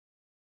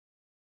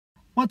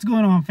What's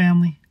going on,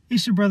 family?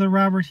 It's your brother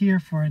Robert here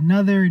for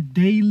another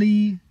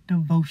daily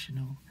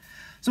devotional.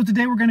 So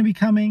today we're going to be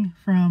coming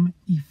from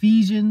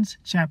Ephesians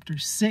chapter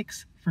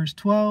 6, verse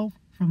 12,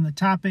 from the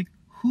topic,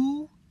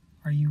 Who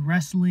are you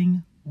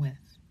wrestling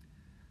with?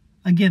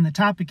 Again, the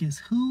topic is,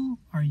 Who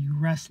are you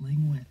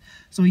wrestling with?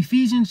 So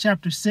Ephesians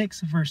chapter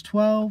 6, verse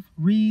 12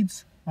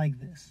 reads like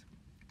this.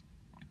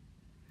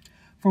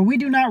 For we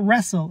do not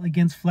wrestle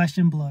against flesh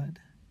and blood,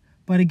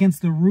 but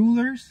against the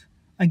rulers,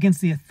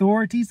 against the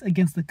authorities,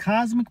 against the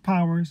cosmic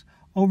powers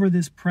over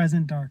this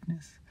present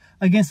darkness,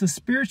 against the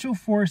spiritual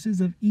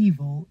forces of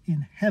evil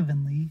in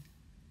heavenly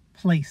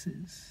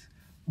places.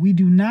 We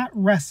do not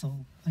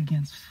wrestle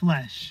against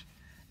flesh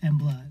and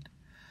blood.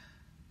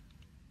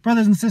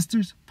 Brothers and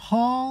sisters,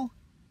 Paul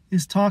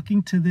is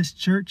talking to this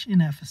church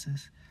in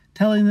Ephesus,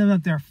 telling them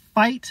that their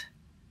fight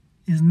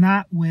is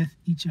not with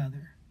each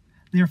other.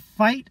 Their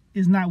fight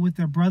is not with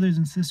their brothers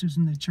and sisters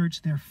in the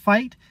church. Their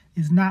fight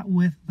is not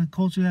with the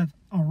culture that's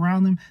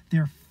around them.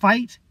 Their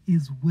fight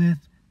is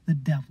with the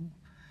devil,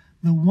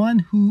 the one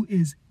who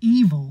is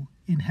evil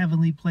in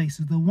heavenly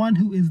places, the one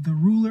who is the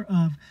ruler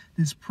of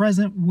this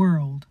present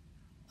world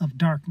of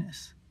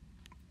darkness.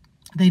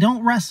 They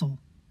don't wrestle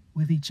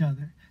with each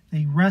other.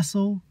 They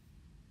wrestle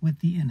with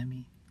the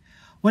enemy.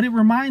 What it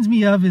reminds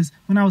me of is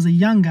when I was a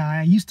young guy,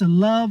 I used to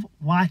love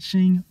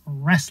watching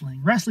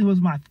wrestling. Wrestling was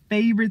my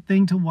favorite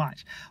thing to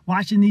watch.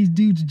 Watching these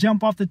dudes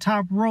jump off the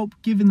top rope,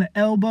 giving the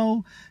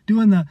elbow,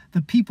 doing the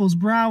people's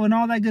brow and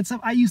all that good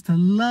stuff. I used to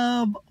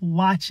love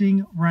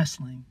watching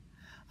wrestling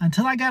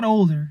until I got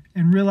older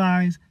and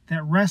realized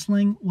that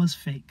wrestling was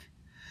fake.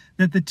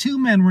 That the two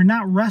men were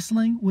not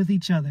wrestling with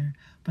each other,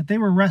 but they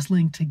were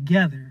wrestling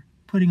together,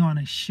 putting on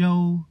a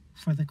show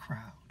for the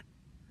crowd.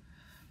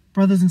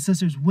 Brothers and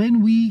sisters,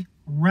 when we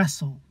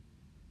wrestle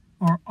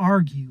or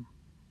argue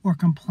or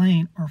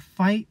complain or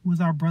fight with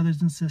our brothers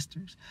and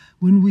sisters,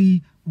 when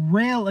we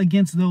rail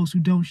against those who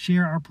don't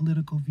share our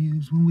political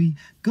views, when we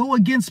go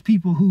against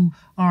people who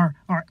are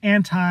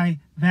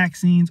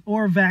anti-vaccines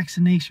or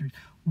vaccinations,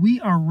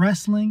 we are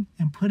wrestling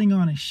and putting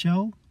on a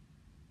show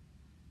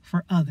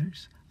for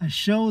others, a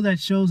show that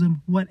shows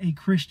them what a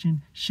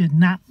Christian should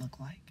not look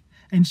like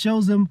and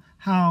shows them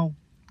how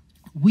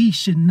we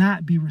should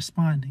not be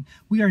responding.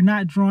 We are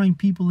not drawing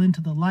people into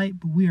the light,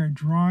 but we are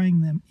drawing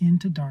them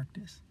into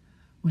darkness,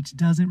 which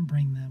doesn't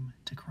bring them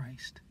to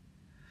Christ.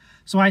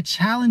 So I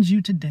challenge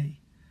you today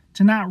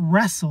to not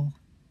wrestle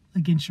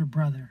against your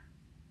brother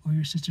or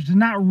your sister, to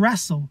not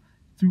wrestle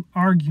through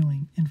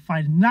arguing and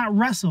fighting, not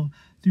wrestle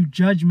through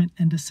judgment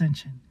and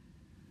dissension,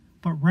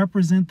 but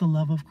represent the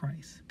love of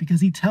Christ, because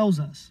he tells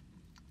us,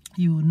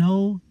 you will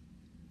know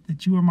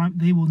that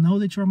they will know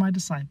that you are my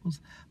disciples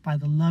by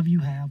the love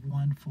you have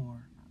one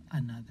for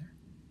another.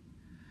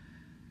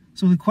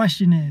 So the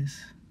question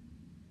is,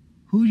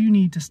 who do you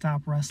need to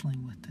stop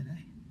wrestling with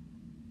today?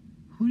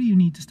 Who do you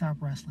need to stop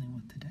wrestling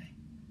with today?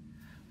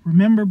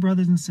 Remember,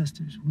 brothers and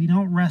sisters, we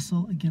don't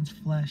wrestle against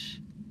flesh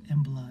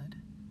and blood.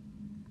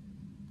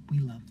 We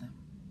love them.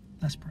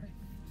 Let's pray.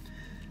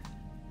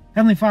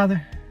 Heavenly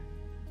Father,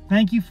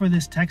 thank you for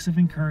this text of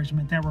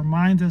encouragement that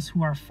reminds us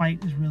who our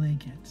fight is really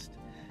against.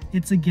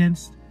 It's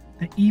against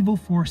the evil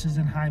forces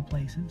in high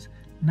places,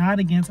 not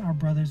against our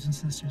brothers and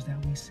sisters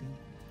that we see.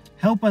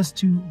 Help us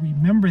to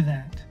remember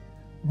that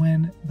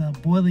when the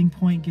boiling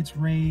point gets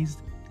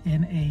raised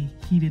in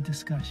a heated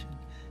discussion.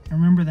 And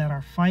remember that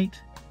our fight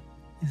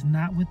is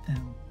not with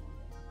them.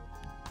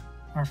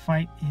 Our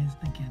fight is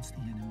against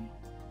the enemy.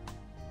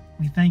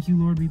 We thank you,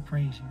 Lord. We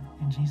praise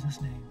you. In Jesus'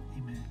 name,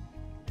 amen.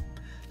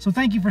 So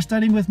thank you for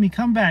studying with me.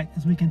 Come back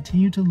as we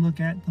continue to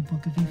look at the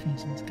book of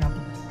Ephesians. God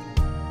bless.